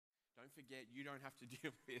don't forget, you don't have to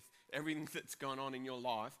deal with everything that's gone on in your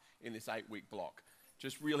life in this 8-week block.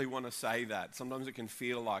 Just really want to say that. Sometimes it can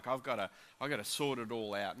feel like I've got to sort it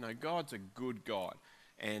all out. No, God's a good God.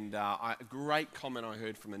 And a great comment I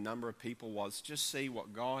heard from a number of people was just see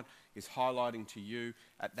what God is highlighting to you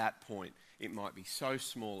at that point. It might be so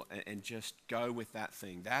small, and just go with that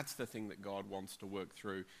thing. That's the thing that God wants to work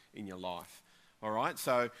through in your life. All right,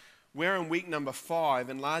 so we're in week number 5,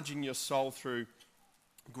 enlarging your soul through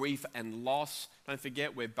grief and loss. Don't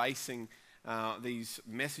forget, we're basing these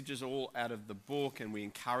messages all out of the book, and we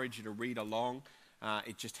encourage you to read along.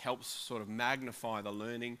 It just helps sort of magnify the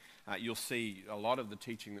learning. You'll see a lot of the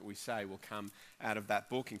teaching that we say will come out of that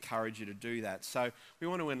book. Encourage you to do that. So we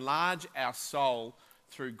want to enlarge our soul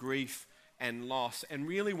through grief and loss. And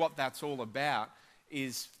really what that's all about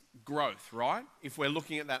is growth, right? If we're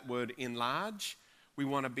looking at that word enlarge, we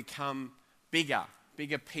want to become bigger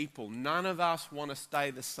people. None of us want to stay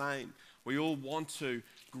the same. We all want to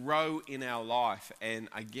grow in our life. And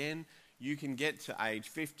again, you can get to age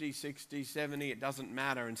 50, 60, 70, it doesn't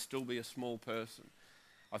matter, and still be a small person.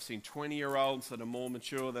 I've seen 20-year-olds that are more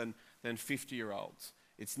mature than 50-year-olds.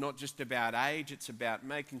 It's not just about age, it's about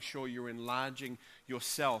making sure you're enlarging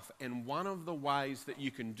yourself. And one of the ways that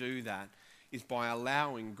you can do that is by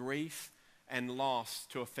allowing grief and loss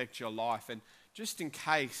to affect your life. And just in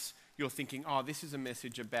case you're thinking, oh, this is a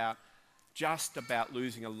message about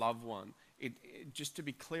losing a loved one. Just to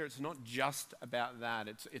be clear, it's not just about that.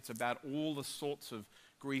 It's about all the sorts of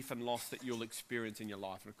grief and loss that you'll experience in your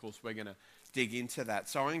life. And of course, we're going to dig into that.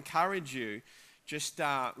 So I encourage you, just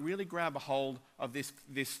really grab a hold of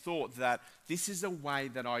this thought that this is a way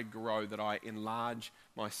that I grow, that I enlarge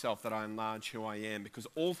myself, that I enlarge who I am. Because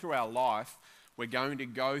all through our life, we're going to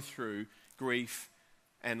go through grief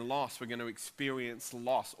and loss. We're going to experience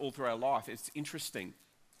loss all through our life. It's interesting.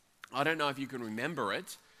 I don't know if you can remember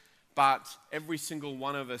it, but every single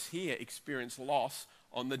one of us here experienced loss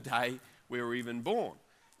on the day we were even born,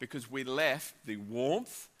 because we left the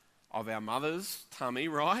warmth of our mother's tummy,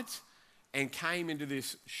 right, and came into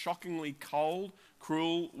this shockingly cold,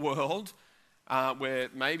 cruel world where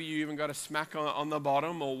maybe you even got a smack on the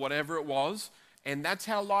bottom or whatever it was. And that's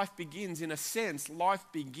how life begins. In a sense, life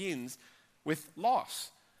begins with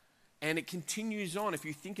loss. And it continues on. If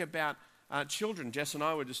you think about children, Jess and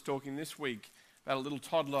I were just talking this week about a little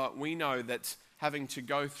toddler we know that's having to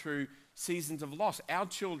go through seasons of loss. Our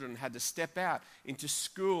children had to step out into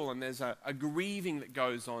school, and there's a grieving that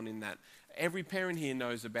goes on in that. Every parent here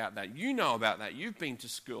knows about that. You know about that. You've been to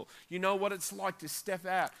school. You know what it's like to step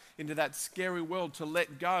out into that scary world, to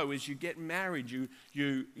let go as you get married. You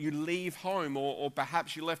leave home, or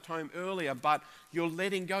perhaps you left home earlier, but you're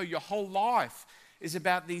letting go. Your whole life is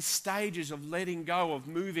about these stages of letting go, of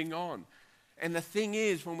moving on. And the thing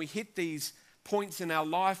is, when we hit these points in our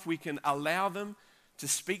life, we can allow them to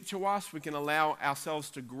speak to us, we can allow ourselves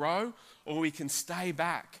to grow, or we can stay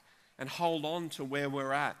back and hold on to where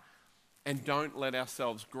we're at and don't let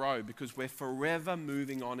ourselves grow, because we're forever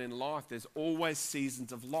moving on in life. There's always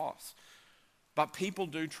seasons of loss. But people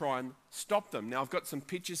do try and stop them. Now, I've got some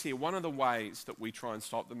pictures here. One of the ways that we try and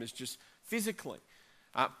stop them is just physically.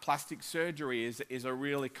 Plastic surgery is a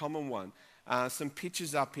really common one. Some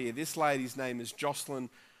pictures up here. This lady's name is Jocelyn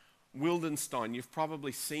Wildenstein. You've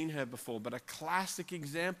probably seen her before, but a classic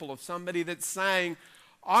example of somebody that's saying,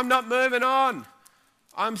 I'm not moving on.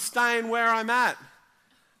 I'm staying where I'm at.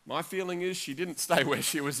 My feeling is she didn't stay where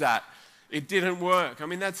she was at. It didn't work. I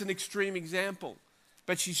mean, that's an extreme example.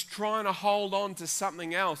 But she's trying to hold on to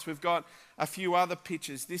something else. We've got a few other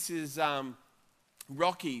pictures. This is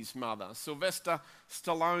Rocky's mother, Sylvester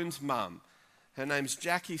Stallone's mum. Her name's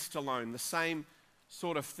Jackie Stallone. The same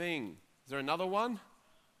sort of thing. Is there another one?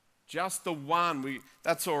 Just the one.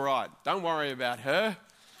 That's all right. Don't worry about her.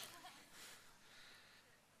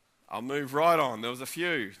 I'll move right on. There was a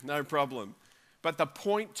few. No problem. But the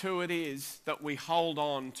point to it is that we hold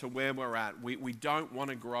on to where we're at. We don't want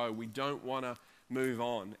to grow. We don't want to move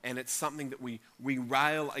on. And it's something that we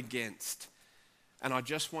rail against. And I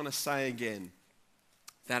just want to say again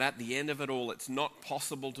that at the end of it all, it's not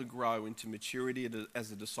possible to grow into maturity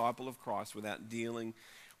as a disciple of Christ without dealing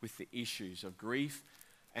with the issues of grief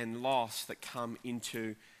and loss that come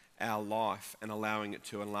into our life and allowing it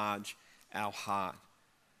to enlarge our heart.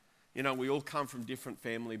 You know, we all come from different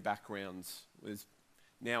family backgrounds. There's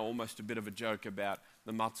now almost a bit of a joke about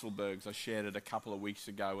the Mutzelbergs. I shared it a couple of weeks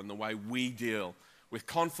ago, and the way we deal with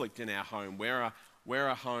conflict in our home. We're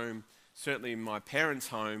a home, certainly my parents'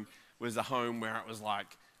 home, was a home where it was like,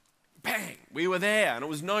 bang, we were there, and it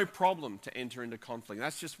was no problem to enter into conflict.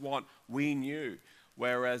 That's just what we knew.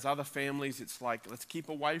 Whereas other families, it's like, let's keep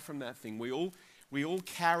away from that thing. We We all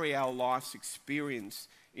carry our life's experience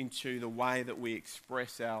into the way that we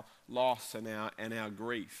express our loss and our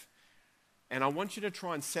grief. And I want you to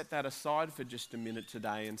try and set that aside for just a minute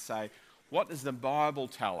today and say, what does the Bible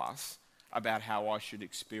tell us about how I should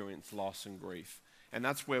experience loss and grief? And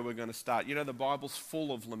that's where we're going to start. You know, the Bible's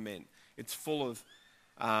full of lament. It's full of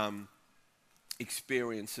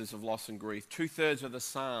experiences of loss and grief. 2/3 of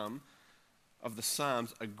the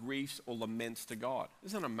Psalms are griefs or laments to God.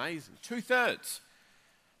 Isn't that amazing? 2/3.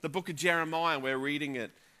 The book of Jeremiah, we're reading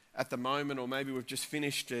it at the moment, or maybe we've just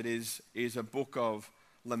finished it, is a book of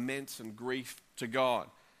laments and grief to God.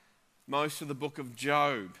 Most of the book of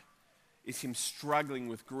Job is him struggling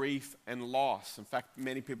with grief and loss. In fact,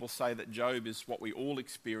 many people say that Job is what we all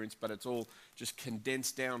experience, but it's all just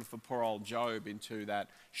condensed down for poor old Job into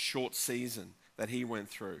that short season that he went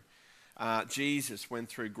through. Jesus went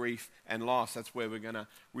through grief and loss. That's where we're going to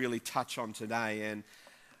really touch on today. And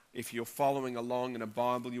if you're following along in a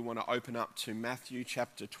Bible, you want to open up to Matthew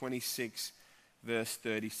chapter 26, verse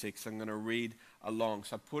 36. I'm going to read along.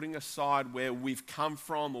 So putting aside where we've come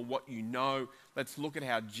from or what you know, let's look at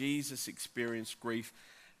how Jesus experienced grief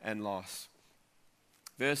and loss.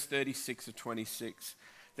 Verse 36 of 26.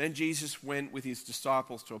 Then Jesus went with his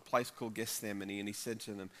disciples to a place called Gethsemane, and he said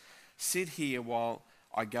to them, "Sit here while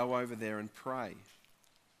I go over there and pray."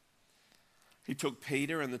 He took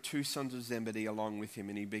Peter and the 2 sons of Zebedee along with him,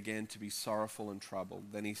 and he began to be sorrowful and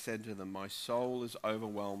troubled. Then he said to them, "My soul is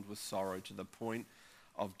overwhelmed with sorrow to the point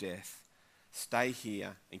of death. Stay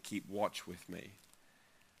here and keep watch with me."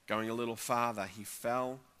 Going a little farther, he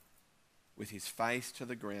fell with his face to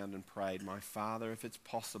the ground and prayed, "My Father, if it's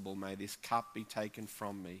possible, may this cup be taken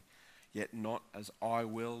from me, yet not as I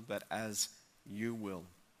will, but as you will."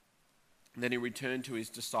 And then he returned to his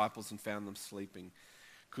disciples and found them sleeping.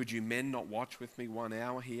 "Could you men not watch with me 1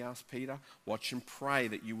 hour?" he asked Peter. "Watch and pray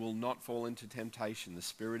that you will not fall into temptation. The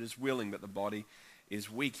spirit is willing, but the body is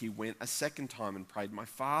weak." He went a second time and prayed, "My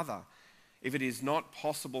Father, if it is not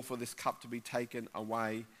possible for this cup to be taken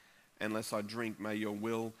away unless I drink, may your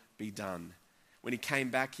will be done." When he came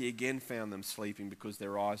back, he again found them sleeping because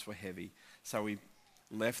their eyes were heavy. So he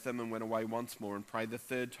left them and went away once more and prayed the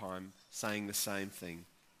third time, saying the same thing.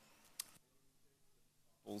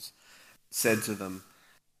 Said to them,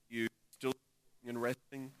 "You still sleeping and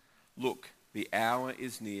resting? Look, the hour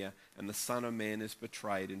is near, and the Son of Man is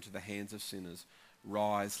betrayed into the hands of sinners.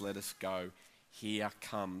 Rise, let us go. Here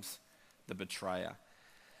comes the betrayer."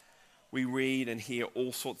 We read and hear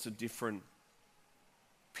all sorts of different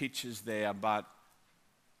pictures there, but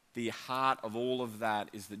the heart of all of that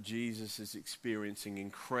is that Jesus is experiencing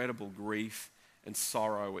incredible grief and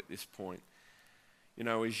sorrow at this point. You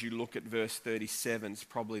know, as you look at verse 37, it's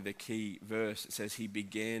probably the key verse. It says he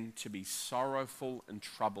began to be sorrowful and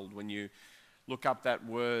troubled. When you look up that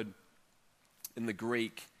word in the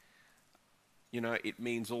Greek, you know, it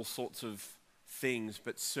means all sorts of things,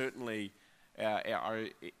 but certainly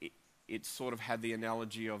it sort of had the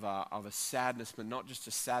analogy of a sadness, but not just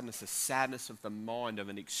a sadness of the mind, of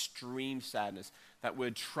an extreme sadness. That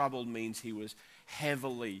word troubled means he was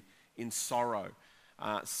heavily in sorrow.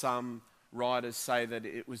 Some writers say that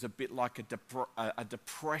it was a bit like a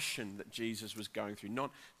depression that Jesus was going through.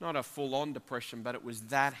 Not a full-on depression, but it was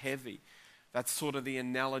that heavy. That's sort of the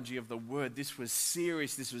analogy of the word. This was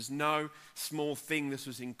serious. This was no small thing. This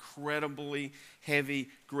was incredibly heavy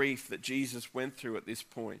grief that Jesus went through at this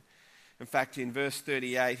point. In fact, in verse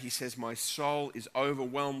 38, he says, "My soul is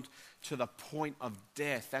overwhelmed to the point of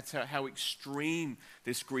death." That's how extreme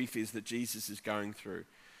this grief is that Jesus is going through.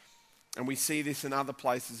 And we see this in other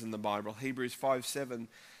places in the Bible. Hebrews 5:7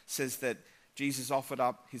 says that Jesus offered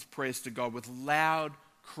up his prayers to God with loud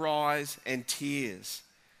cries and tears.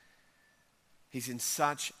 He's in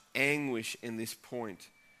such anguish in this point,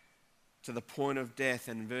 to the point of death.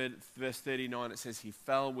 And verse 39, it says he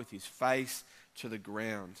fell with his face to the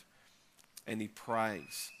ground and he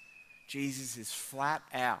prays. Jesus is flat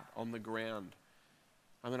out on the ground.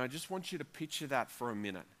 I mean, I just want you to picture that for a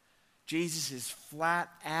minute. Jesus is flat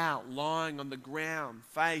out lying on the ground,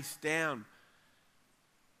 face down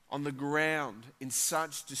on the ground in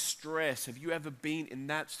such distress. Have you ever been in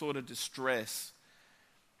that sort of distress?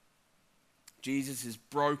 Jesus is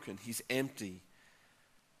broken. He's empty.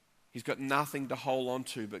 He's got nothing to hold on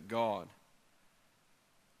to but God.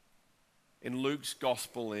 In Luke's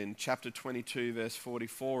Gospel, in chapter 22, verse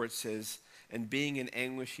 44, it says, "And being in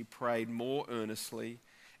anguish, he prayed more earnestly,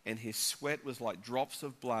 and his sweat was like drops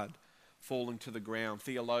of blood falling to the ground."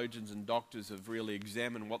 Theologians and doctors have really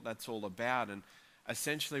examined what that's all about, and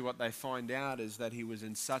essentially what they find out is that he was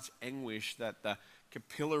in such anguish that the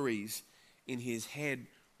capillaries in his head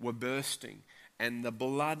were bursting, and the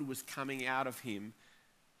blood was coming out of him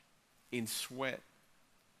in sweat.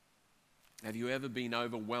 Have you ever been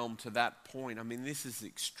overwhelmed to that point? I mean, this is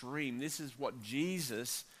extreme. This is what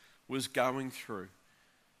Jesus was going through.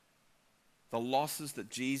 The losses that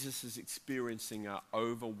Jesus is experiencing are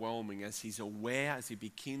overwhelming as he's aware, as he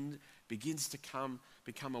begins to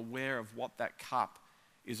become aware of what that cup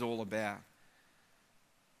is all about.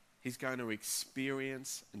 He's going to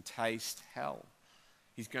experience and taste hell.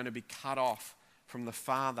 He's going to be cut off from the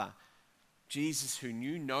Father. Jesus, who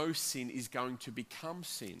knew no sin, is going to become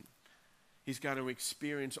sin. He's going to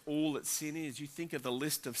experience all that sin is. You think of the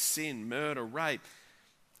list of sin: murder, rape,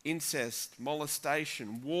 incest,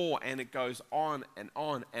 molestation, war, and it goes on and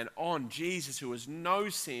on and on. Jesus, who has no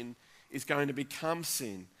sin, is going to become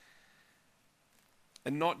sin.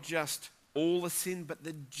 And not just all the sin, but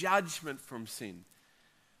the judgment from sin.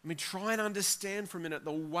 I mean, try and understand for a minute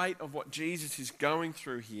the weight of what Jesus is going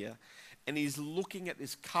through here. And he's looking at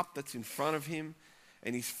this cup that's in front of him,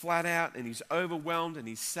 and he's flat out, and he's overwhelmed, and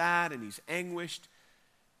he's sad, and he's anguished,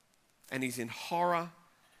 and he's in horror,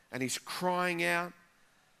 and he's crying out,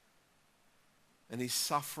 and he's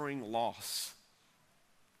suffering loss.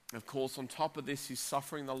 Of course, on top of this, he's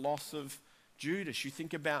suffering the loss of Judas. You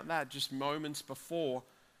think about that, just moments before,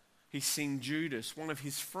 he's seen Judas, one of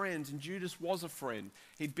his friends, and Judas was a friend.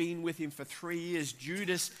 He'd been with him for 3 years.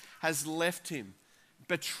 Judas has left him,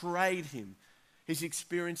 betrayed him. He's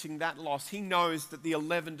experiencing that loss. He knows that the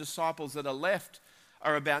 11 disciples that are left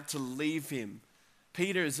are about to leave him.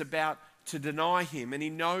 Peter is about to deny him, and he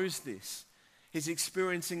knows this. He's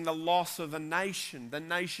experiencing the loss of a nation. The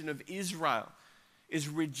nation of Israel is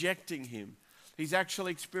rejecting him. He's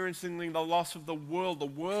actually experiencing the loss of the world. The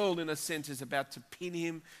world, in a sense, is about to pin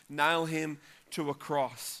him, nail him to a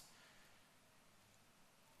cross.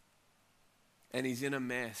 And he's in a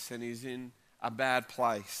mess, and he's in a bad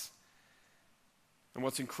place. And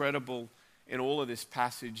what's incredible in all of this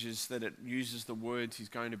passage is that it uses the words, he's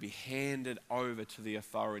going to be handed over to the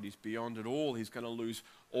authorities. Beyond it all, he's going to lose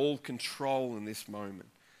all control in this moment.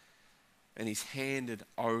 And he's handed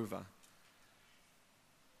over.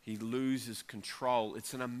 He loses control.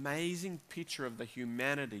 It's an amazing picture of the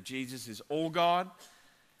humanity. Jesus is all God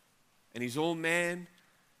and he's all man.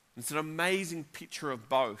 It's an amazing picture of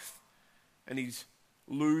both. And he's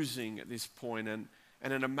losing at this point. And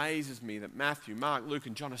it amazes me that Matthew, Mark, Luke,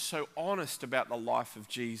 and John are so honest about the life of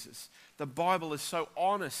Jesus. The Bible is so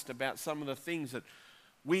honest about some of the things that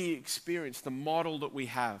we experience, the model that we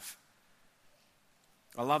have.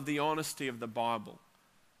 I love the honesty of the Bible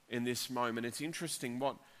in this moment. It's interesting.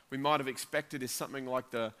 What we might have expected is something like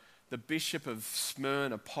the Bishop of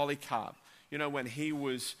Smyrna, Polycarp. You know, when he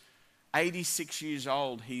was 86 years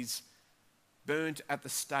old, he's burnt at the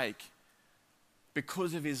stake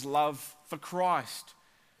because of his love for Christ.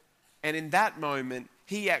 And in that moment,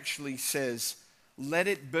 he actually says, let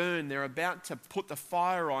it burn. They're about to put the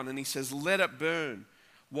fire on, and he says, let it burn.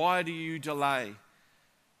 Why do you delay?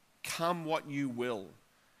 Come what you will.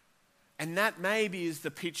 And that maybe is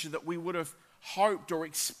the picture that we would have hoped or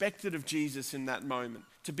expected of Jesus in that moment,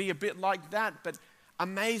 to be a bit like that. But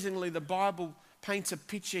amazingly, the Bible paints a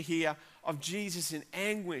picture here of Jesus in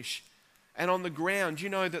anguish and on the ground. You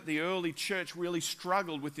know that the early church really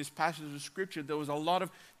struggled with this passage of Scripture. There was a lot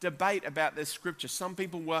of debate about this Scripture. Some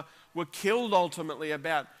people were killed ultimately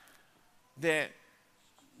about the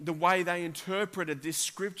way they interpreted this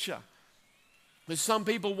Scripture. But some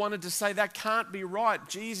people wanted to say that can't be right.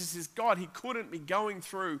 Jesus is God. He couldn't be going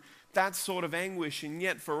through that sort of anguish. And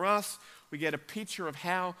yet for us, we get a picture of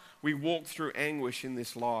how we walk through anguish in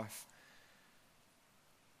this life.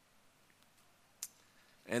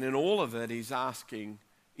 And in all of it, he's asking,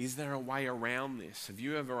 is there a way around this? Have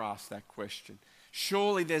you ever asked that question?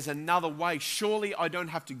 Surely there's another way. Surely I don't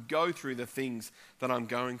have to go through the things that I'm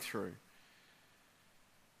going through.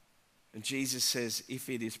 And Jesus says, if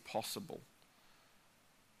it is possible.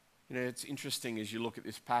 You know, it's interesting as you look at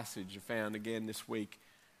this passage, I found again this week,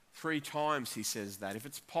 3 times he says that. If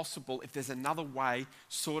it's possible, if there's another way,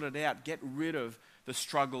 sort it out. Get rid of the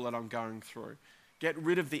struggle that I'm going through. Get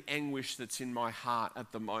rid of the anguish that's in my heart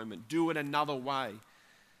at the moment. Do it another way.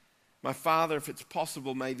 My Father, if it's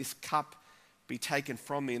possible, may this cup be taken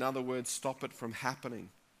from me. In other words, stop it from happening.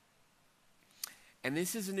 And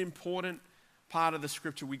this is an important part of the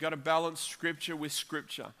Scripture. We've got to balance Scripture with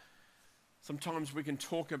Scripture. Sometimes we can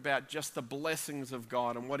talk about just the blessings of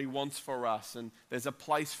God and what He wants for us, and there's a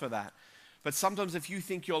place for that. But sometimes if you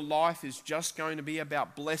think your life is just going to be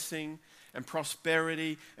about blessing and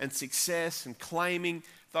prosperity and success and claiming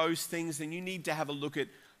those things, then you need to have a look at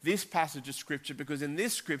this passage of Scripture, because in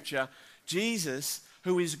this Scripture, Jesus,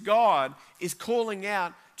 who is God, is calling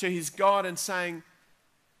out to his God and saying,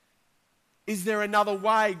 is there another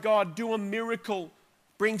way? God, do a miracle.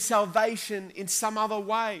 Bring salvation in some other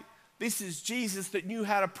way. This is Jesus that knew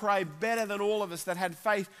how to pray better than all of us, that had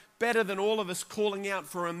faith better than all of us, calling out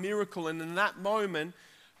for a miracle. And in that moment,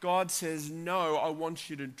 God says, no, I want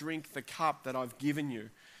you to drink the cup that I've given you.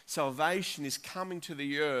 Salvation is coming to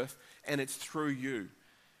the earth, and it's through you.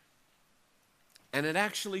 And it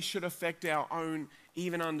actually should affect our own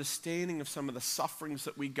even understanding of some of the sufferings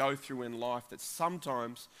that we go through in life, that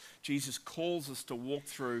sometimes Jesus calls us to walk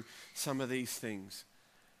through some of these things.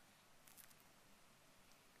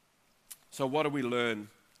 So what do we learn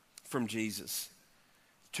from Jesus?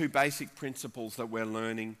 Two basic principles that we're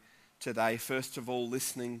learning today. First of all,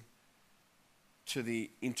 listening to the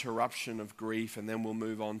interruption of grief, and then we'll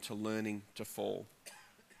move on to learning to fall.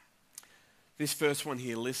 This first one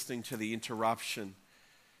here, listening to the interruption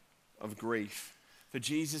of grief. For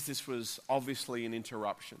Jesus, this was obviously an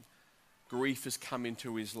interruption. Grief has come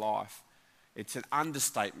into his life. It's an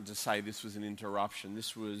understatement to say this was an interruption.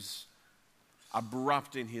 This was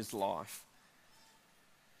abrupt in his life.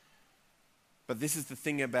 But this is the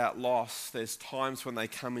thing about loss. There's times when they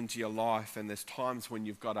come into your life, and there's times when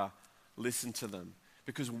you've got to listen to them,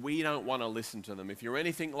 because we don't want to listen to them. If you're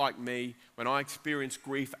anything like me, when I experience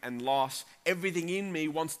grief and loss, everything in me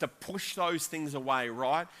wants to push those things away,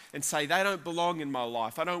 right? And say they don't belong in my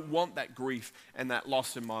life. I don't want that grief and that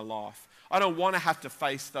loss in my life. I don't want to have to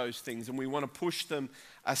face those things, and we want to push them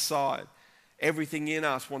aside. Everything in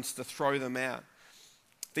us wants to throw them out.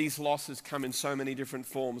 These losses come in so many different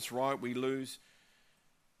forms, right? We lose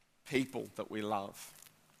people that we love.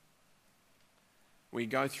 We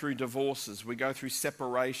go through divorces, we go through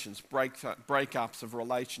separations, breakups of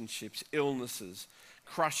relationships, illnesses,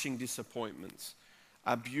 crushing disappointments,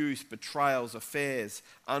 abuse, betrayals, affairs,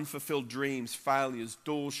 unfulfilled dreams, failures,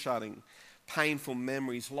 doors shutting, painful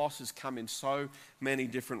memories. Losses come in so many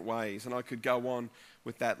different ways, and I could go on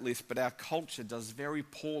with that list, but our culture does very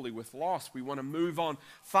poorly with loss. We want to move on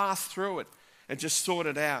fast through it and just sort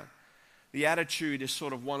it out. The attitude is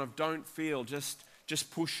sort of one of don't feel, just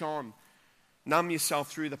push on. Numb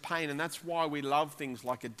yourself through the pain, and that's why we love things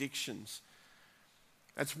like addictions.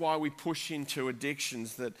 That's why we push into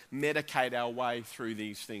addictions that medicate our way through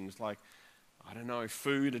these things, like, I don't know,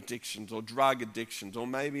 food addictions or drug addictions, or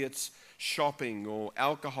maybe it's shopping or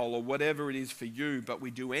alcohol or whatever it is for you, but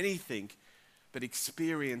we do anything but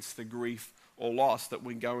experience the grief or loss that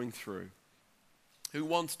we're going through. Who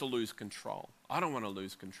wants to lose control? I don't want to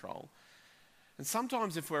lose control. And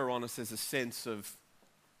sometimes, if we're honest, there's a sense of,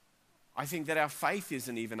 I think that our faith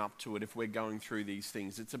isn't even up to it if we're going through these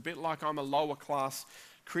things. It's a bit like I'm a lower class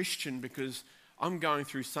Christian because I'm going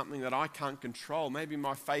through something that I can't control. Maybe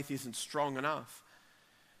my faith isn't strong enough.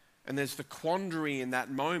 And there's the quandary in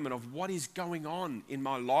that moment of what is going on in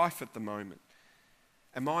my life at the moment.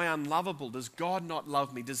 Am I unlovable? Does God not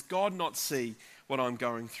love me? Does God not see what I'm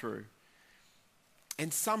going through?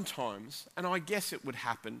 And sometimes, and I guess it would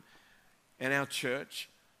happen in our church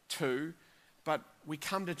too, but we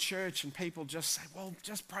come to church and people just say, well,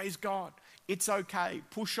 just praise God. It's okay.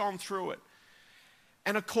 Push on through it.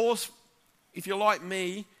 And of course, if you're like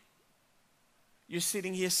me, you're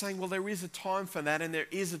sitting here saying, well, there is a time for that, and there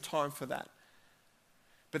is a time for that.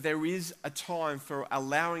 But there is a time for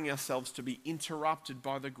allowing ourselves to be interrupted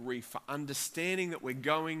by the grief, for understanding that we're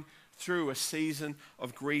going through a season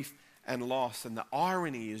of grief and loss. And the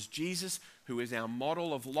irony is Jesus, who is our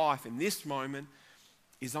model of life in this moment,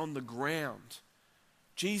 is on the ground.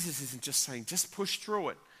 Jesus isn't just saying, just push through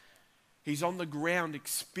it. He's on the ground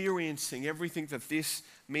experiencing everything that this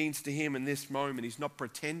means to him in this moment. He's not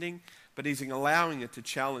pretending, but he's allowing it to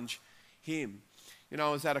challenge him. You know,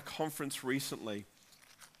 I was at a conference recently,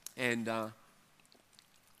 and it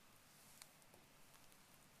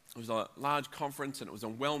was a large conference, and it was a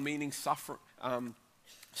well-meaning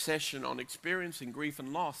session on experiencing grief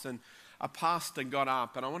and loss. And a pastor got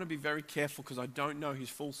up, and I want to be very careful because I don't know his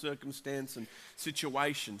full circumstance and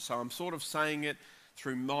situation, so I'm sort of saying it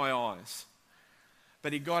through my eyes.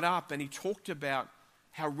 But he got up and he talked about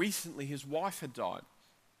how recently his wife had died.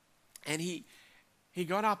 And he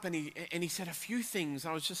got up and he said a few things.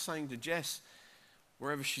 I was just saying to Jess,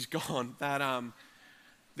 wherever she's gone, that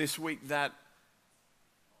this week, that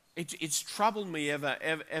it's troubled me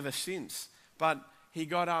ever since. But he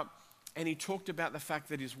got up and he talked about the fact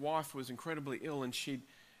that his wife was incredibly ill and she'd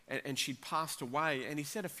passed away. And he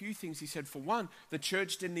said a few things. He said, for one, the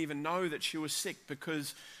church didn't even know that she was sick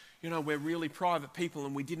because, you know, we're really private people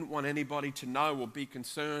and we didn't want anybody to know or be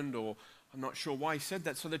concerned, or I'm not sure why he said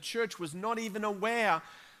that. So the church was not even aware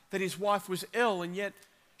that his wife was ill, and yet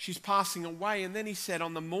she's passing away. And then he said,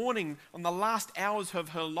 on the last hours of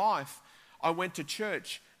her life, I went to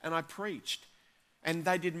church and I preached. And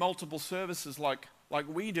they did multiple services like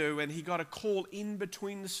we do. And he got a call in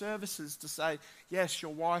between the services to say, yes,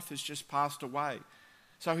 your wife has just passed away.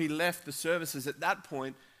 So he left the services at that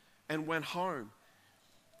point and went home.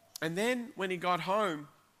 And then when he got home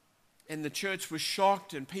and the church was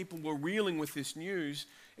shocked and people were reeling with this news,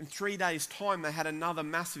 in 3 days' time they had another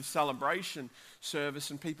massive celebration service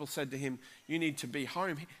and people said to him, you need to be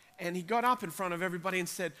home. And he got up in front of everybody and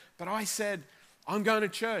said, but I said, I'm going to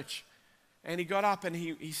church. And he got up and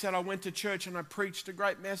he said, I went to church and I preached a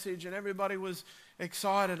great message and everybody was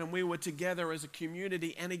excited and we were together as a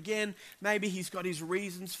community. And again, maybe he's got his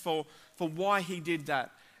reasons for why he did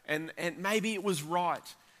that. And maybe it was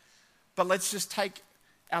right. But let's just take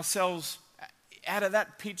ourselves out of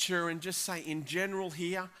that picture and just say in general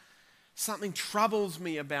here, something troubles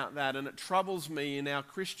me about that. And it troubles me in our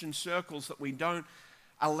Christian circles that we don't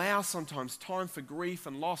allow sometimes time for grief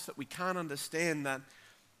and loss, that we can't understand that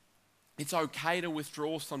it's okay to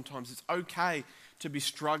withdraw sometimes. It's okay to be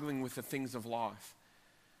struggling with the things of life.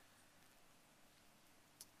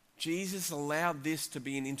 Jesus allowed this to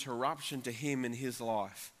be an interruption to him in his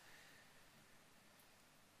life.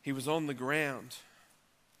 He was on the ground.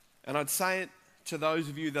 And I'd say it to those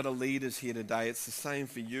of you that are leaders here today, it's the same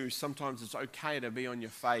for you. Sometimes it's okay to be on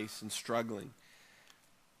your face and struggling.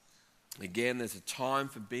 Again, there's a time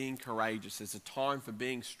for being courageous. There's a time for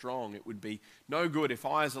being strong. It would be no good if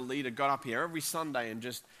I as a leader got up here every Sunday and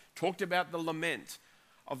just talked about the lament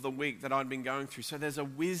of the week that I'd been going through. So there's a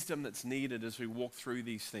wisdom that's needed as we walk through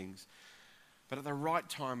these things. But at the right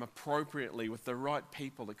time, appropriately, with the right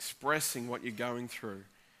people, expressing what you're going through.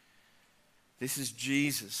 This is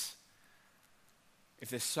Jesus. If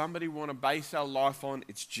there's somebody we want to base our life on,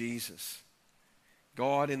 it's Jesus.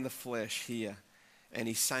 God in the flesh here. And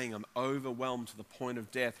he's saying, I'm overwhelmed to the point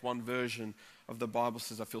of death. One version of the Bible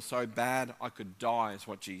says, I feel so bad I could die, is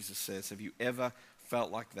what Jesus says. Have you ever felt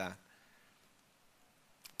like that?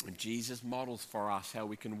 And Jesus models for us how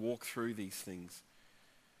we can walk through these things.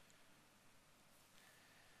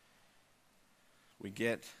 We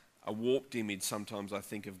get a warped image sometimes, I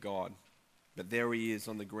think, of God. But there he is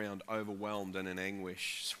on the ground, overwhelmed and in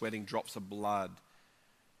anguish, sweating drops of blood,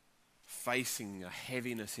 facing a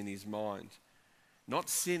heaviness in his mind. Not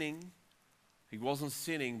sinning. He wasn't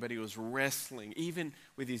sinning, but he was wrestling, even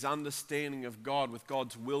with his understanding of God, with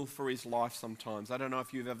God's will for his life sometimes. I don't know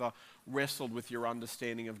if you've ever wrestled with your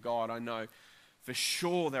understanding of God. I know for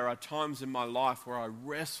sure there are times in my life where I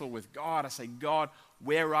wrestle with God. I say, God,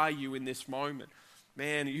 where are you in this moment?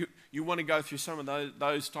 Man, you want to go through some of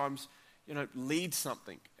those times, lead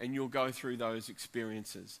something, and you'll go through those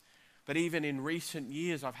experiences. But even in recent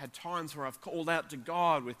years, I've had times where I've called out to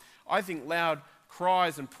God with, I think, loud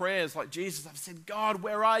cries and prayers like Jesus. I've said, God,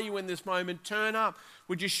 where are you in this moment? Turn up.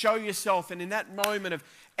 Would you show yourself? And in that moment of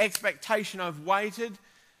expectation, I've waited,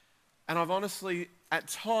 and I've honestly, at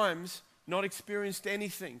times, not experienced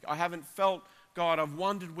anything. I haven't felt God. I've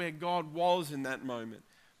wondered where God was in that moment.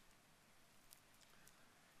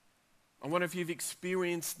 I wonder if you've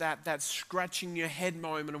experienced that scratching your head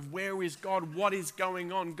moment of where is God? What is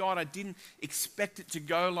going on? God, I didn't expect it to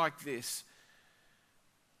go like this.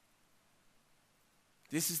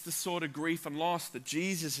 This is the sort of grief and loss that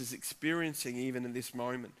Jesus is experiencing even in this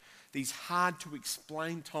moment. These hard to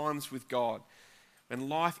explain times with God when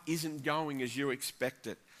life isn't going as you expect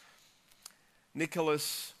it.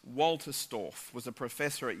 Nicholas Walterstorff was a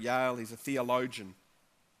professor at Yale. He's a theologian.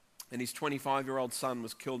 And his 25-year-old son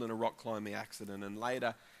was killed in a rock climbing accident. And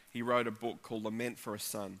later he wrote a book called Lament for a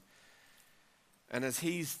Son. And as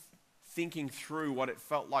he's thinking through what it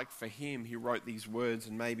felt like for him, he wrote these words,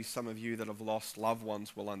 and maybe some of you that have lost loved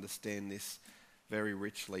ones will understand this very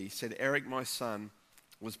richly. He said, Eric, my son,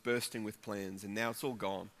 was bursting with plans, and now it's all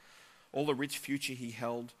gone. All the rich future he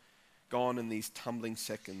held, gone in these tumbling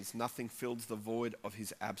seconds. Nothing fills the void of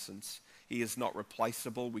his absence. He is not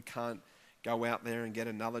replaceable. We can't go out there and get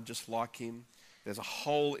another just like him. There's a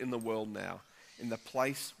hole in the world now. In the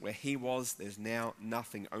place where he was, there's now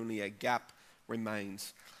nothing. Only a gap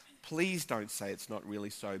remains. Please don't say it's not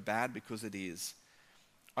really so bad, because it is.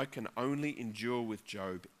 I can only endure with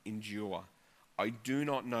Job. Endure. I do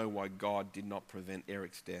not know why God did not prevent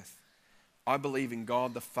Eric's death. I believe in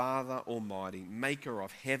God the Father Almighty, maker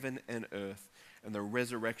of heaven and earth, and the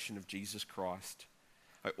resurrection of Jesus Christ.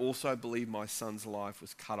 I also believe my son's life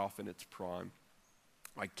was cut off in its prime.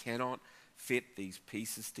 I cannot fit these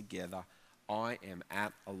pieces together. I am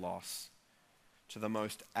at a loss. To the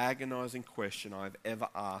most agonizing question I've ever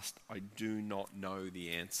asked, I do not know the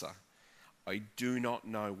answer. I do not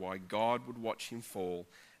know why God would watch him fall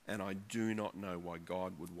and I do not know why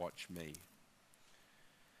God would watch me.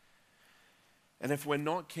 And if we're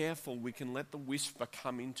not careful, we can let the whisper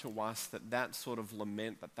come into us that that sort of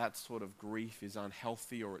lament, that sort of grief is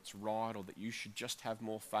unhealthy, or it's right, or that you should just have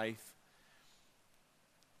more faith.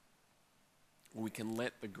 Or we can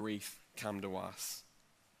let the grief come to us.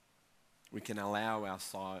 We can allow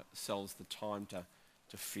ourselves the time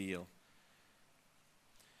to feel.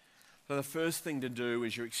 So the first thing to do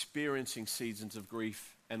is you're experiencing seasons of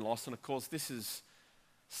grief and loss. And of course, this is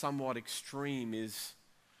somewhat extreme, is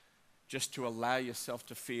just to allow yourself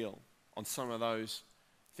to feel on some of those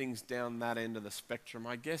things down that end of the spectrum.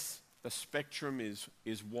 I guess the spectrum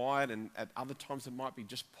is wide, and at other times it might be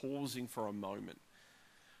just pausing for a moment.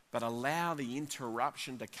 But allow the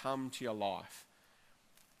interruption to come to your life.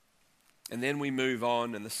 And then we move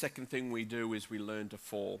on, and the second thing we do is we learn to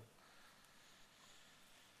fall.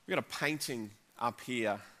 We've got a painting up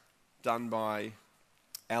here done by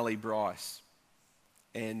Ali Bryce.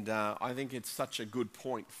 And I think it's such a good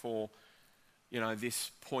point for,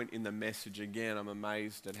 this point in the message. Again, I'm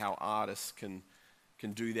amazed at how artists can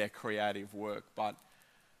do their creative work. But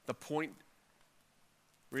the point,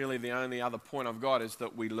 really the only other point I've got, is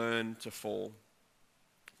that we learn to fall.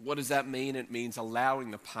 What does that mean? It means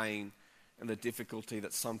allowing the pain and the difficulty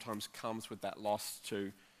that sometimes comes with that loss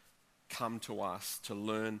to come to us, to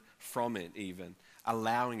learn from it even,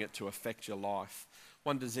 allowing it to affect your life.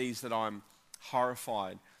 One disease that I'm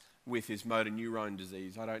horrified with is motor neurone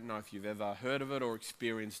disease. I don't know if you've ever heard of it or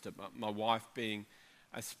experienced it. My wife, being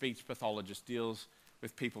a speech pathologist, deals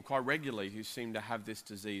with people quite regularly who seem to have this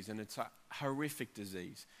disease, and it's a horrific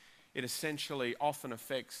disease. It essentially often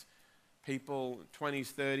affects people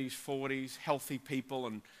 20s, 30s, 40s, healthy people,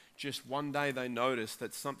 and just one day they notice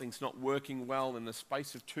that something's not working well. In the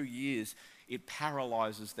space of 2 years, it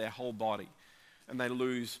paralyzes their whole body, and they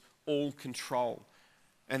lose all control.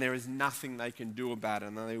 And there is nothing they can do about it,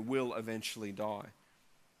 and they will eventually die.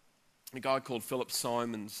 A guy called Philip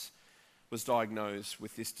Simons was diagnosed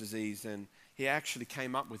with this disease, and he actually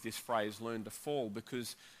came up with this phrase, learn to fall,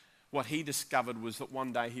 because what he discovered was that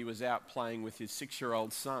one day he was out playing with his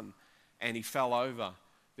 6-year-old son, and he fell over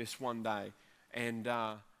this one day, and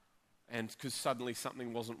because suddenly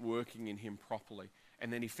something wasn't working in him properly.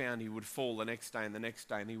 And then he found he would fall the next day and the next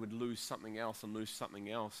day, and he would lose something else and lose something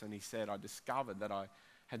else. And he said, I discovered that I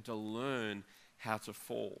had to learn how to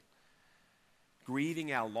fall.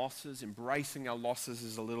 Grieving our losses, embracing our losses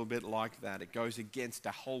is a little bit like that. It goes against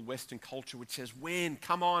our whole Western culture, which says, win,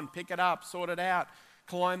 come on, pick it up, sort it out,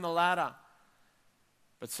 climb the ladder.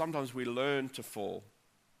 But sometimes we learn to fall.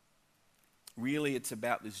 Really, it's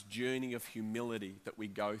about this journey of humility that we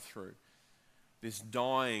go through. This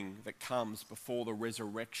dying that comes before the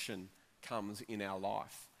resurrection comes in our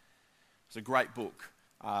life. There's a great book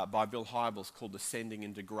by Bill Hybels called Descending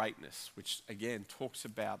into Greatness, which again talks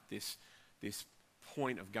about this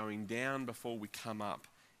point of going down before we come up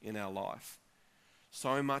in our life.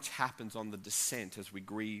 So much happens on the descent as we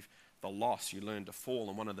grieve the loss. You learn to fall,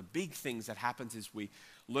 and one of the big things that happens is we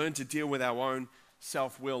learn to deal with our own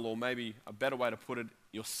self-will, or maybe a better way to put it,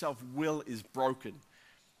 your self-will is broken.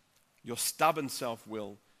 Your stubborn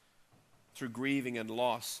self-will, through grieving and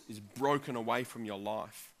loss, is broken away from your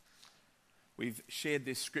life. We've shared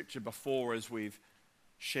this scripture before as we've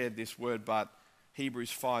shared this word, but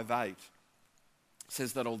Hebrews 5:8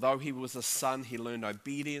 says that although he was a son, he learned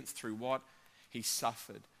obedience through what? He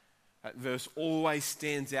suffered. That verse always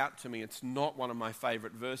stands out to me. It's not one of my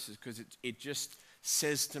favorite verses because it just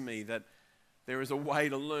says to me that there is a way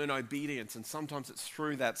to learn obedience, and sometimes it's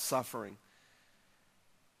through that suffering.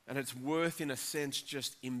 And it's worth, in a sense,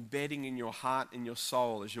 just embedding in your heart and your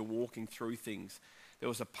soul as you're walking through things. There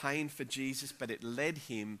was a pain for Jesus, but it led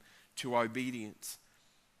him to obedience.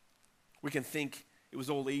 We can think it was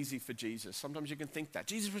all easy for Jesus. Sometimes you can think that.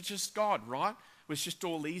 Jesus was just God, right? It was just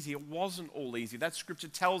all easy. It wasn't all easy. That scripture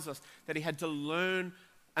tells us that he had to learn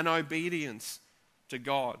an obedience to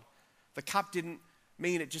God. The cup didn't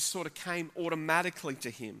mean it just sort of came automatically to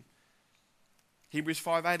him. Hebrews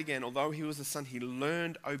 5:8 again, although he was a son, he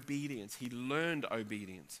learned obedience. He learned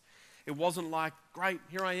obedience. It wasn't like, great,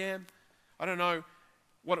 here I am. I don't know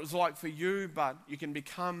what it was like for you, but you can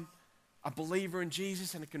become a believer in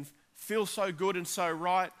Jesus and it can feel so good and so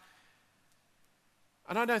right.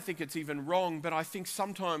 And I don't think it's even wrong, but I think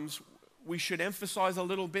sometimes we should emphasize a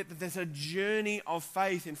little bit that there's a journey of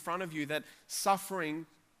faith in front of you, that suffering,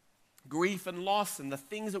 grief and loss and the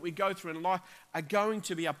things that we go through in life are going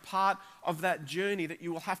to be a part of that journey, that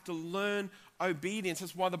you will have to learn obedience.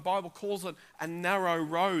 That's why the Bible calls it a narrow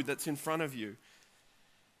road that's in front of you.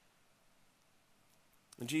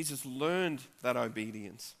 And Jesus learned that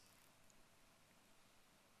obedience.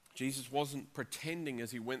 Jesus wasn't pretending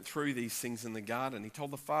as he went through these things in the garden. He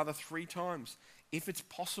told the Father 3 times, if it's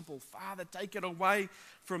possible, Father, take it away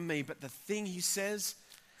from me. But the thing he says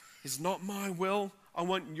is not my will. I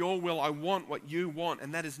want your will. I want what you want.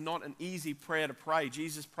 And that is not an easy prayer to pray.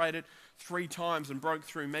 Jesus prayed it 3 times and broke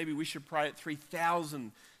through. Maybe we should pray it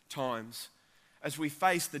 3,000 times as we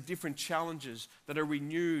face the different challenges that are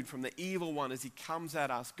renewed from the evil one as he comes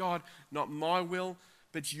at us. God, not my will,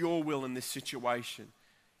 but your will in this situation.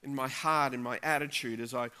 In my heart, in my attitude,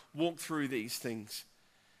 as I walk through these things.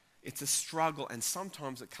 It's a struggle, and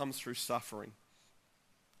sometimes it comes through suffering.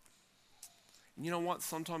 And you know what?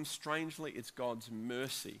 Sometimes, strangely, it's God's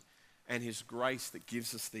mercy and his grace that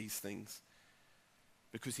gives us these things.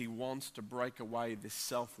 Because he wants to break away this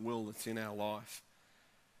self-will that's in our life.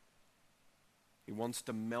 He wants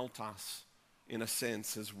to melt us, in a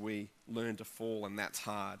sense, as we learn to fall, and that's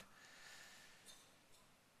hard.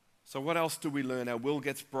 So what else do we learn? Our will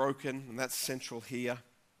gets broken, and that's central here.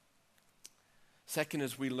 Second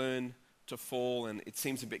is we learn to fall, and it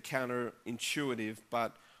seems a bit counterintuitive,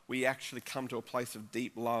 but we actually come to a place of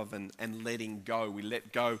deep love and letting go. We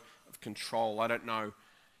let go of control. I don't know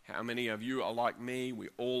how many of you are like me. We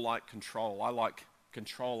all like control. I like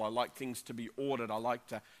control. I like things to be ordered. I like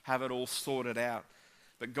to have it all sorted out.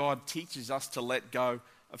 But God teaches us to let go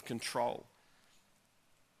of control.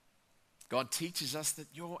 God teaches us that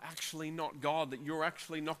you're actually not God, that you're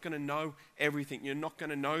actually not going to know everything. You're not going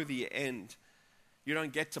to know the end. You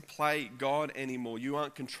don't get to play God anymore. You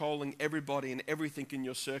aren't controlling everybody and everything in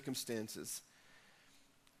your circumstances.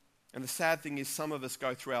 And the sad thing is some of us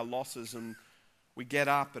go through our losses and we get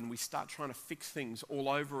up and we start trying to fix things all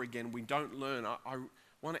over again. We don't learn. I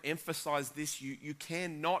want to emphasize this. You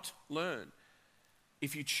cannot learn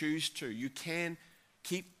if you choose to. You can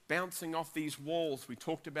keep bouncing off these walls. We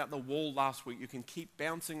talked about the wall last week. You can keep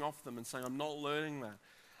bouncing off them and saying, I'm not learning that.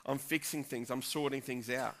 I'm fixing things. I'm sorting things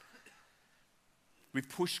out. We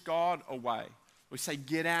push God away. We say,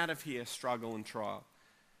 get out of here, struggle and trial.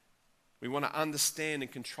 We want to understand and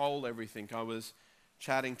control everything. I was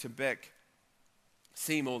chatting to Beck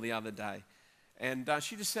Seymour the other day, and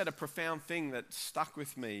she just said a profound thing that stuck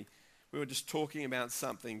with me. We were just talking about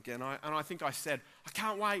something, and I think I said, I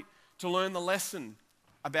can't wait to learn the lesson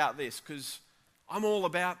about this, because I'm all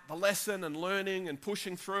about the lesson and learning and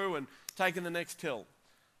pushing through and taking the next hill.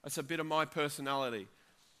 That's a bit of my personality.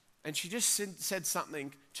 And she just said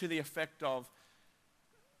something to the effect of,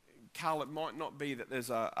 Carl, it might not be that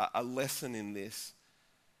there's a lesson in this.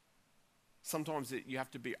 Sometimes you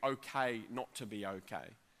have to be okay not to be okay.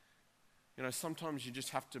 You know, sometimes you just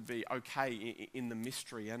have to be okay in the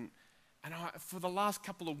mystery. And for the last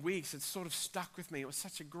couple of weeks, it's sort of stuck with me. It was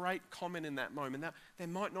such a great comment in that moment. That there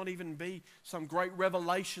might not even be some great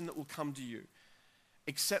revelation that will come to you,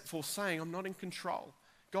 except for saying, I'm not in control.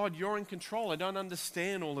 God, you're in control. I don't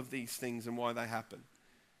understand all of these things and why they happen.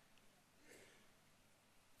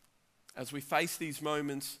 As we face these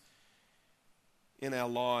moments in our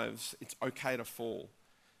lives, it's okay to fall.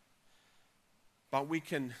 But we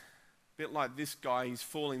can, a bit like this guy, he's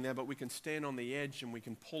falling there, but we can stand on the edge and we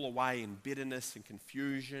can pull away in bitterness and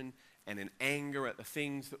confusion and in anger at the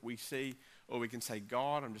things that we see. Or we can say,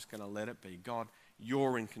 God, I'm just going to let it be. God,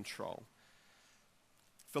 you're in control.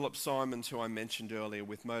 Philip Simons, who I mentioned earlier,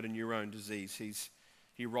 with motor neurone disease,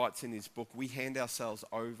 he writes in his book, we hand ourselves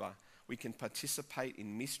over. We can participate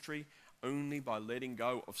in mystery only by letting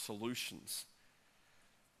go of solutions.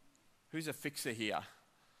 Who's a fixer here?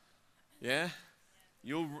 Yeah?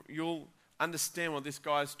 You'll understand what this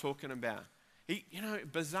guy's talking about. He,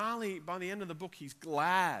 bizarrely, by the end of the book, he's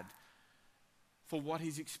glad for what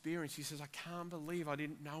he's experienced. He says, I can't believe I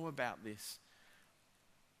didn't know about this.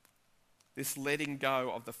 This letting go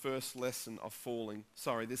of the first lesson of falling.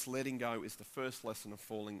 This letting go is the first lesson of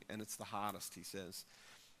falling, and it's the hardest, he says.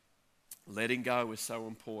 Letting go is so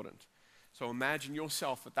important. So imagine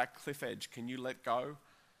yourself at that cliff edge. Can you let go?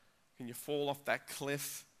 Can you fall off that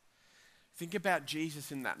cliff? Think about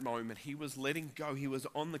Jesus in that moment. He was letting go. He was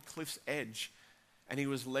on the cliff's edge, and he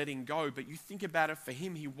was letting go. But you think about it, for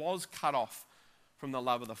him, he was cut off from the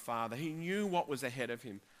love of the Father. He knew what was ahead of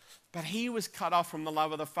him. But he was cut off from the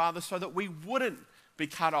love of the Father so that we wouldn't be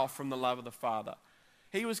cut off from the love of the Father.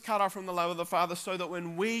 He was cut off from the love of the Father so that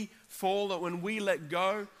when we fall, that when we let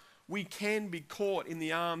go, we can be caught in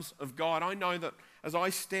the arms of God. I know that as I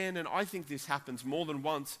stand, and I think this happens more than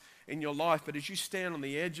once in your life, but as you stand on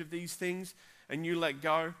the edge of these things and you let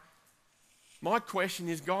go, my question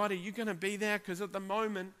is, God, are you going to be there? Because at the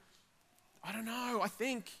moment, I don't know, I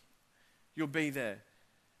think you'll be there.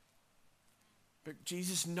 But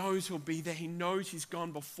Jesus knows he'll be there. He knows he's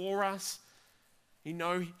gone before us. He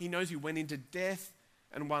knows he went into death.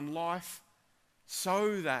 and one life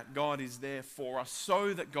so that God is there for us,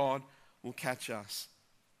 so that God will catch us.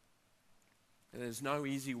 And there's no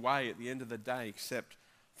easy way at the end of the day except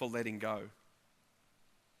for letting go.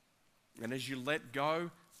 And as you let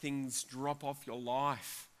go, things drop off your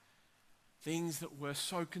life. Things that were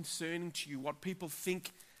so concerning to you, what people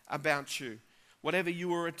think about you, whatever you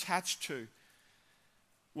were attached to,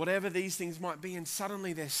 whatever these things might be, and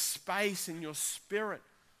suddenly there's space in your spirit.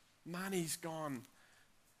 Money's gone.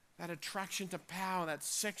 That attraction to power, that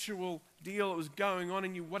sexual deal that was going on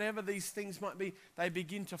in you, whatever these things might be, they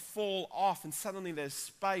begin to fall off, and suddenly there's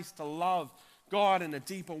space to love God in a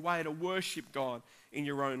deeper way, to worship God in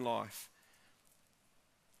your own life.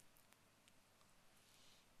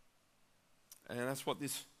 And that's what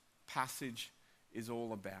this passage is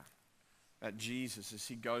all about. That Jesus, as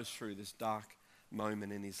he goes through this dark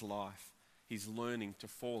moment in his life, he's learning to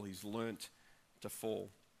fall. He's learnt to fall.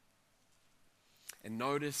 And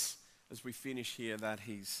notice as we finish here that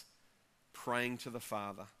he's praying to the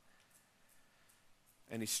Father.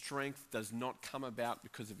 And his strength does not come about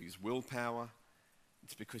because of his willpower.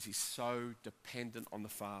 It's because he's so dependent on the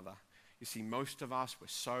Father. You see, most of us, we're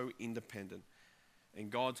so independent. And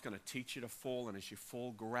God's going to teach you to fall. And as you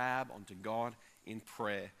fall, grab onto God in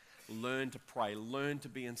prayer. Learn to pray. Learn to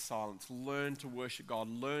be in silence. Learn to worship God.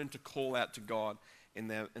 Learn to call out to God in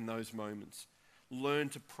those moments. Learn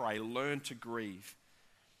to pray. Learn to grieve.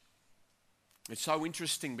 It's so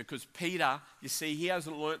interesting because Peter, you see, he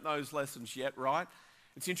hasn't learnt those lessons yet, right?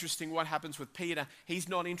 It's interesting what happens with Peter. He's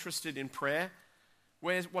not interested in prayer.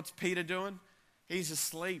 What's Peter doing? He's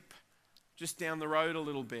asleep. Just down the road a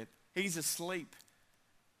little bit. He's asleep.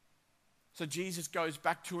 So Jesus goes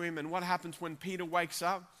back to him, and what happens when Peter wakes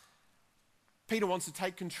up? Peter wants to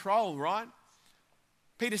take control, right?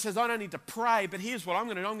 Peter says, I don't need to pray, but here's what I'm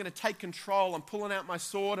going to do. I'm going to take control. I'm pulling out my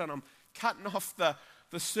sword and I'm cutting off the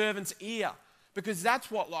servant's ear, because that's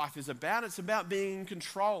what life is about. It's about being in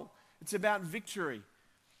control. It's about victory.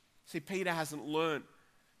 See, Peter hasn't learned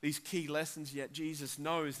these key lessons yet. Jesus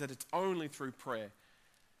knows that it's only through prayer.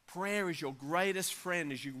 Prayer is your greatest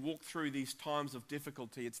friend as you walk through these times of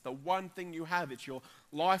difficulty. It's the one thing you have. It's your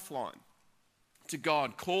lifeline to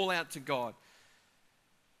God. Call out to God.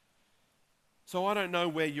 So I don't know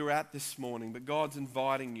where you're at this morning, but God's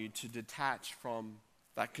inviting you to detach from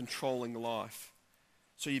that controlling life.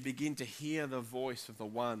 So you begin to hear the voice of the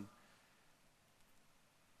one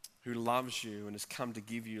who loves you and has come to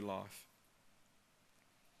give you life.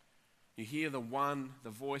 You hear the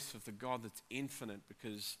voice of the God that's infinite,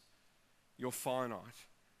 because you're finite.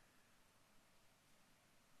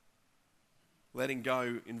 Letting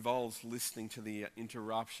go involves listening to the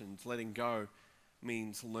interruptions. Letting go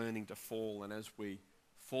means learning to fall. And as we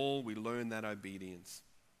fall, we learn that obedience.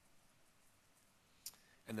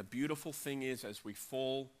 And the beautiful thing is, as we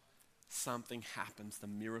fall, something happens. The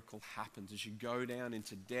miracle happens. As you go down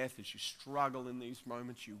into death, as you struggle in these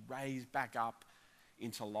moments, you raise back up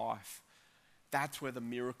into life. That's where the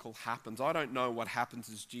miracle happens. I don't know what happens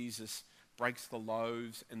as Jesus breaks the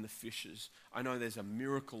loaves and the fishes. I know there's a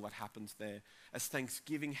miracle that happens there. As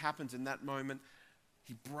Thanksgiving happens in that moment,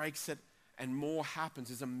 he breaks it and more happens.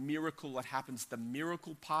 There's a miracle that happens. The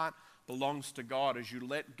miracle part belongs to God. As you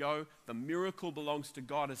let go, the miracle belongs to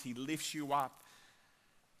God as he lifts you up.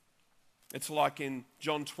 It's like in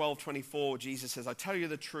John 12:24, Jesus says, I tell you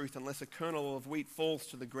the truth, unless a kernel of wheat falls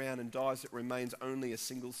to the ground and dies, it remains only a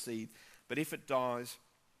single seed. But if it dies,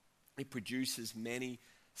 it produces many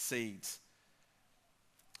seeds.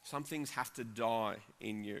 Some things have to die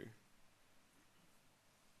in you.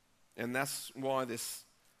 And that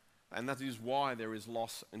is why there is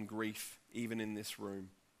loss and grief even in this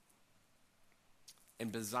room. And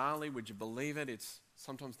bizarrely, would you believe it? It's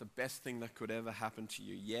sometimes the best thing that could ever happen to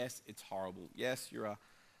you. Yes, it's horrible. Yes, you are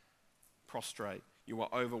prostrate. You are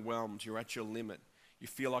overwhelmed. You're at your limit. You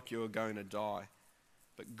feel like you are going to die.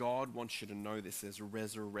 But God wants you to know this. There's a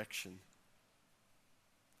resurrection.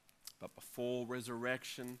 But before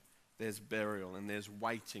resurrection, there's burial, and there's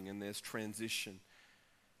waiting, and there's transition.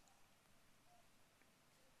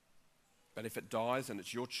 But if it dies, and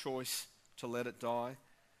it's your choice to let it die,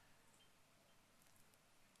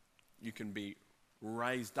 you can be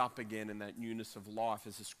raised up again in that newness of life.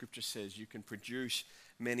 As the scripture says, you can produce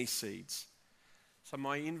many seeds. So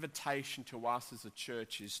my invitation to us as a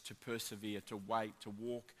church is to persevere, to wait, to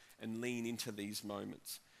walk and lean into these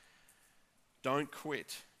moments. Don't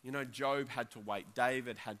quit. You know, Job had to wait.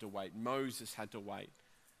 David had to wait. Moses had to wait.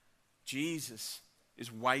 Jesus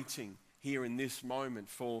is waiting here in this moment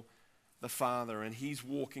for the Father, and he's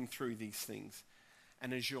walking through these things.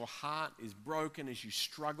 And as your heart is broken, as you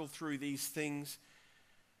struggle through these things,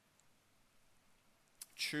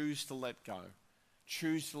 choose to let go.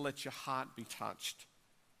 Choose to let your heart be touched,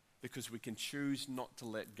 because we can choose not to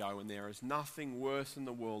let go. And there is nothing worse in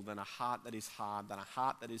the world than a heart that is hard, than a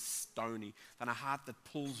heart that is stony, than a heart that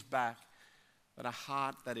pulls back, than a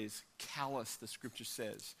heart that is callous, the scripture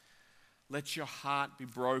says. Let your heart be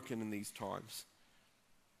broken in these times.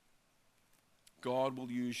 God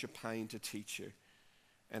will use your pain to teach you,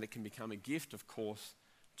 and it can become a gift, of course,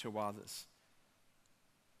 to others.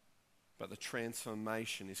 But the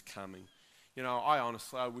transformation is coming. You know,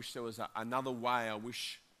 I wish there was another way. I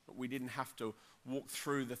wish we didn't have to walk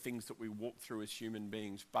through the things that we walk through as human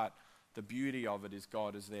beings, but the beauty of it is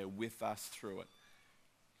God is there with us through it.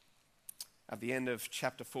 At the end of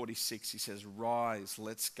chapter 46, he says, "Rise,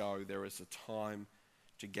 let's go. There is a time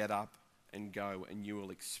to get up and go, and you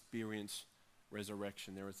will experience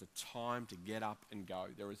resurrection." There is a time to get up and go.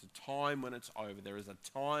 There is a time when it's over. There is a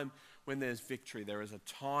time when there's victory. There is a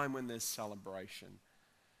time when there's celebration.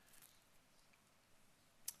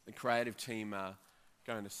 The creative team are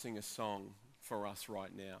going to sing a song for us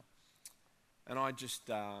right now. And I just,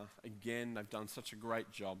 again, they've done such a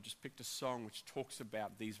great job. Just picked a song which talks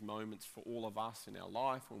about these moments for all of us in our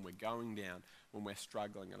life when we're going down, when we're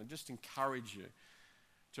struggling. And I just encourage you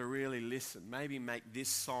to really listen. Maybe make this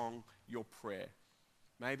song your prayer.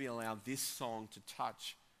 Maybe allow this song to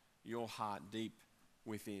touch your heart deep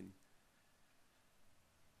within.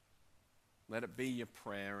 Let it be your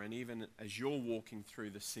prayer, and even as you're walking through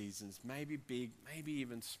the seasons, maybe big, maybe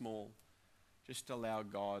even small, just allow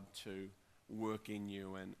God to work in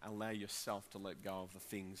you and allow yourself to let go of the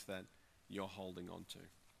things that you're holding on to.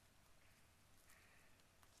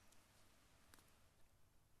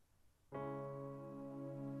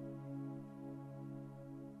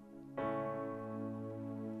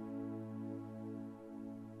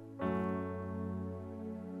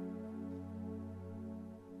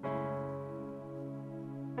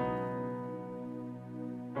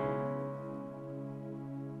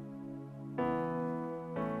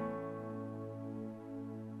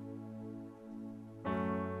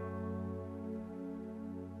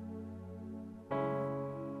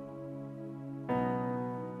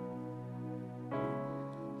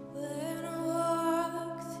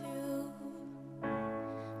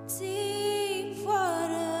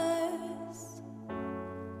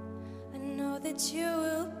 You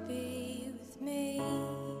will be with me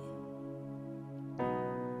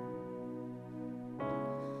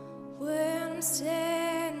when I'm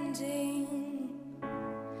standing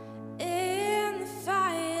in the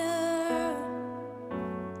fire.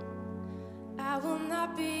 I will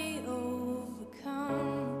not be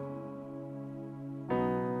overcome.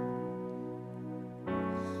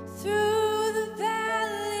 Through the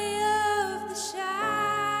valley of the shadow,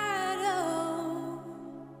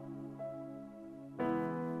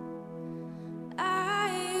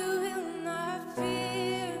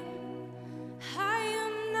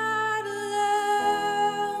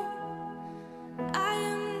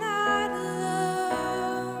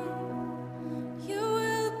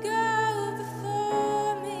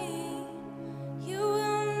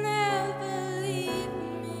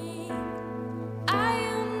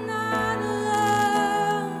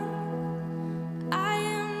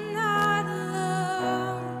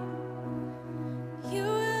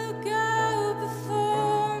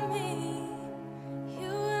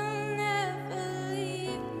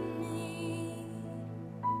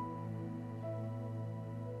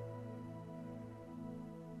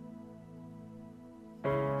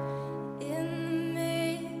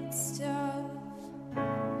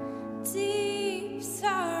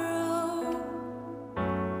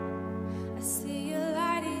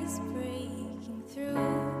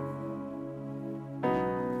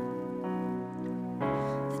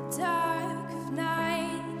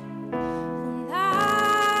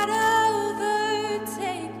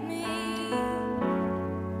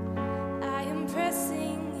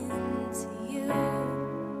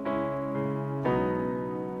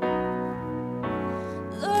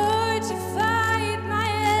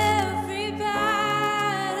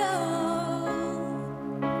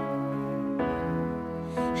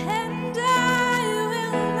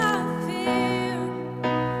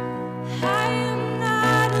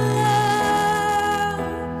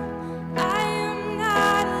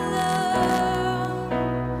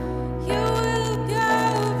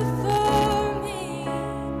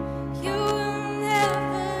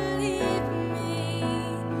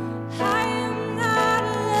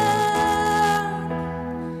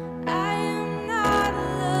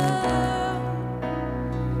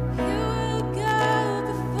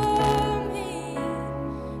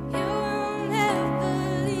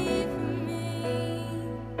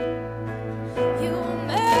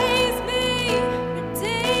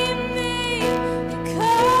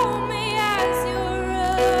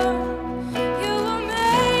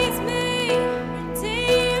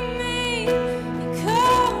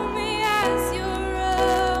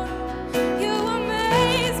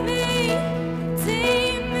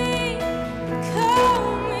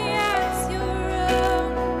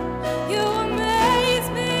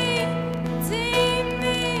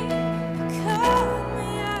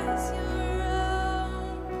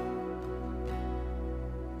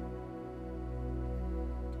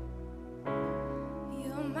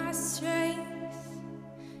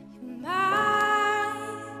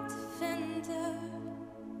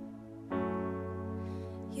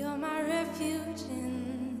 refuge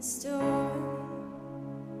in the storm.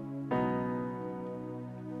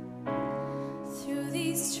 Through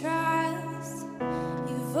these trials,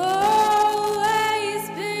 you've always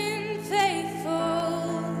been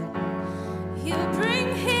faithful. You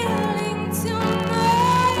bring healing to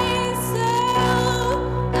my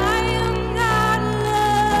soul. I am not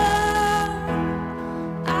alone.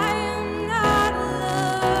 I am not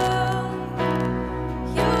alone.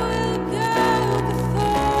 You will go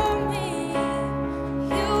before me.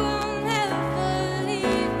 You will never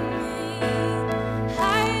leave me. I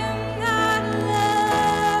am not alone.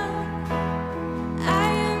 I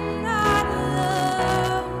am not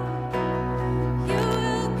alone. You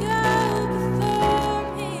will go before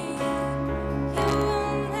me. You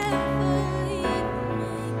will never leave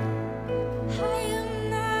me. I am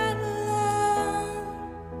not alone.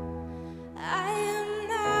 I am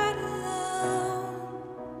not alone.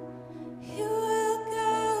 You will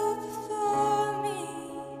go before me.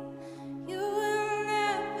 You will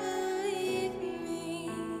never leave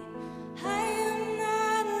me. I am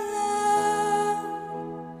not alone.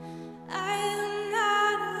 I am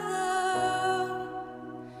not alone.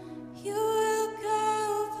 You will go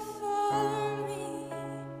before me.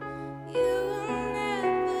 You will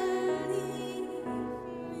never leave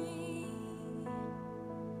me.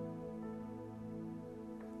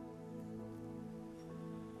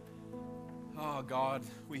 Oh God,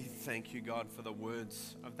 we thank you, God, for the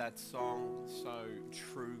words of that song. So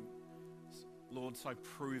true, Lord, so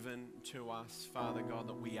proven to us, Father God,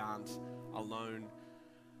 that we aren't alone.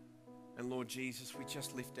 And Lord Jesus, we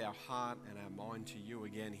just lift our heart and our mind to you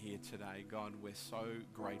again here today. God, we're so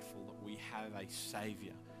grateful that we have a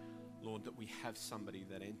Savior. Lord, that we have somebody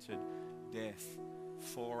that entered death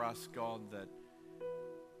for us, God, that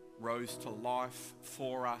rose to life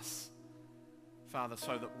for us, Father,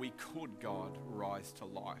 so that we could, God, rise to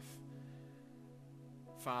life.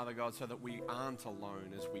 Father God, so that we aren't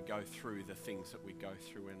alone as we go through the things that we go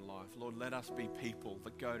through in life. Lord, let us be people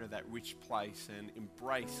that go to that rich place and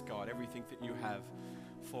embrace, God, everything that you have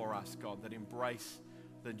for us, God, that embrace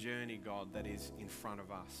the journey, God, that is in front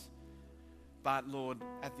of us. But Lord,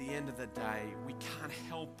 at the end of the day, we can't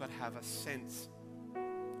help but have a sense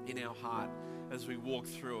in our heart as we walk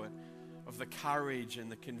through it of the courage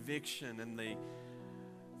and the conviction and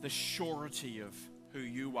the surety of who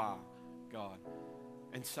you are, God.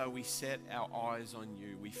 And so we set our eyes on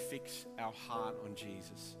you. We fix our heart on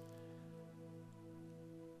Jesus.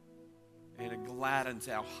 And it gladdens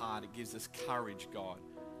our heart. It gives us courage, God,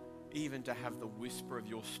 even to have the whisper of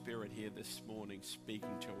your Spirit here this morning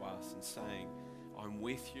speaking to us and saying, I'm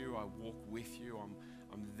with you, I walk with you,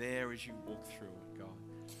 I'm there as you walk through it, God.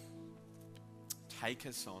 Take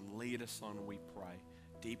us on, lead us on, we pray.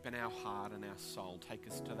 Deepen our heart and our soul. Take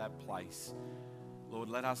us to that place. Lord,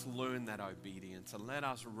 let us learn that obedience and let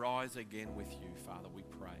us rise again with you, Father, we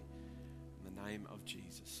pray. In the name of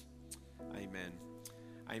Jesus. Amen.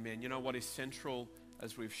 Amen. You know what is central,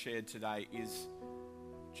 as we've shared today, is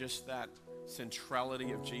just that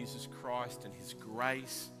centrality of Jesus Christ and his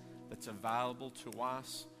grace that's available to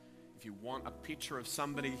us. If you want a picture of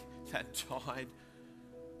somebody that died,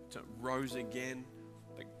 that rose again,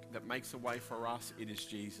 that makes a way for us, it is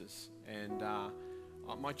Jesus. And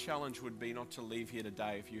my challenge would be not to leave here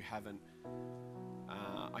today if you haven't,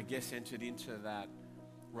 entered into that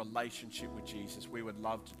relationship with Jesus. We would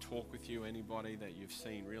love to talk with you. Anybody that you've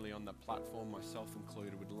seen really on the platform, myself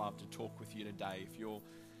included, would love to talk with you today. If you're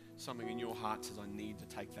something in your heart says, I need to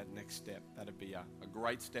take that next step, that'd be a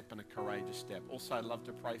great step and a courageous step. Also, I'd love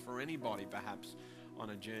to pray for anybody perhaps on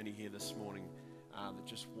a journey here this morning that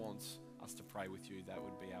just wants us to pray with you. That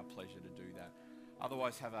would be our pleasure to do that.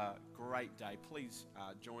 Otherwise, have a great day. Please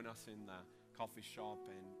join us in the coffee shop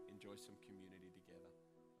and enjoy some community.